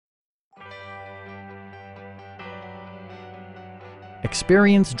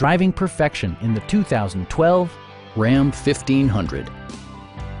Experience driving perfection in the 2012 Ram 1500.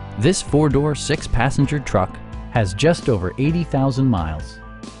 This four-door, six-passenger truck has just over 80,000 miles.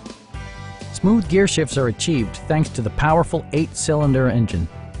 Smooth gear shifts are achieved thanks to the powerful 8-cylinder engine.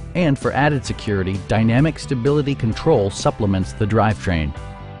 And for added security, dynamic stability control supplements the drivetrain.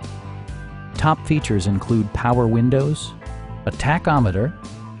 Top features include power windows, a tachometer,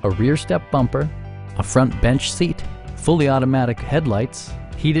 a rear step bumper, a front bench seat, fully automatic headlights,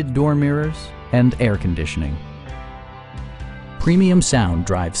 heated door mirrors, and air conditioning. Premium sound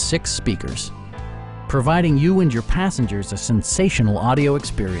drives 6 speakers, providing you and your passengers a sensational audio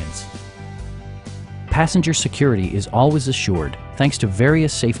experience. Passenger security is always assured thanks to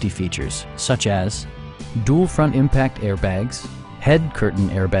various safety features such as dual front impact airbags, head curtain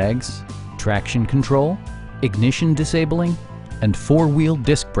airbags, traction control, ignition disabling, and 4-wheel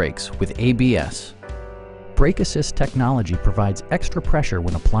disc brakes with ABS. Brake assist technology provides extra pressure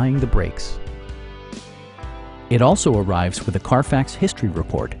when applying the brakes. It also arrives with a Carfax history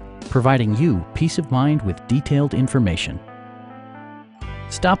report, providing you peace of mind with detailed information.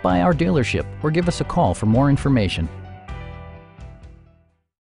 Stop by our dealership or give us a call for more information.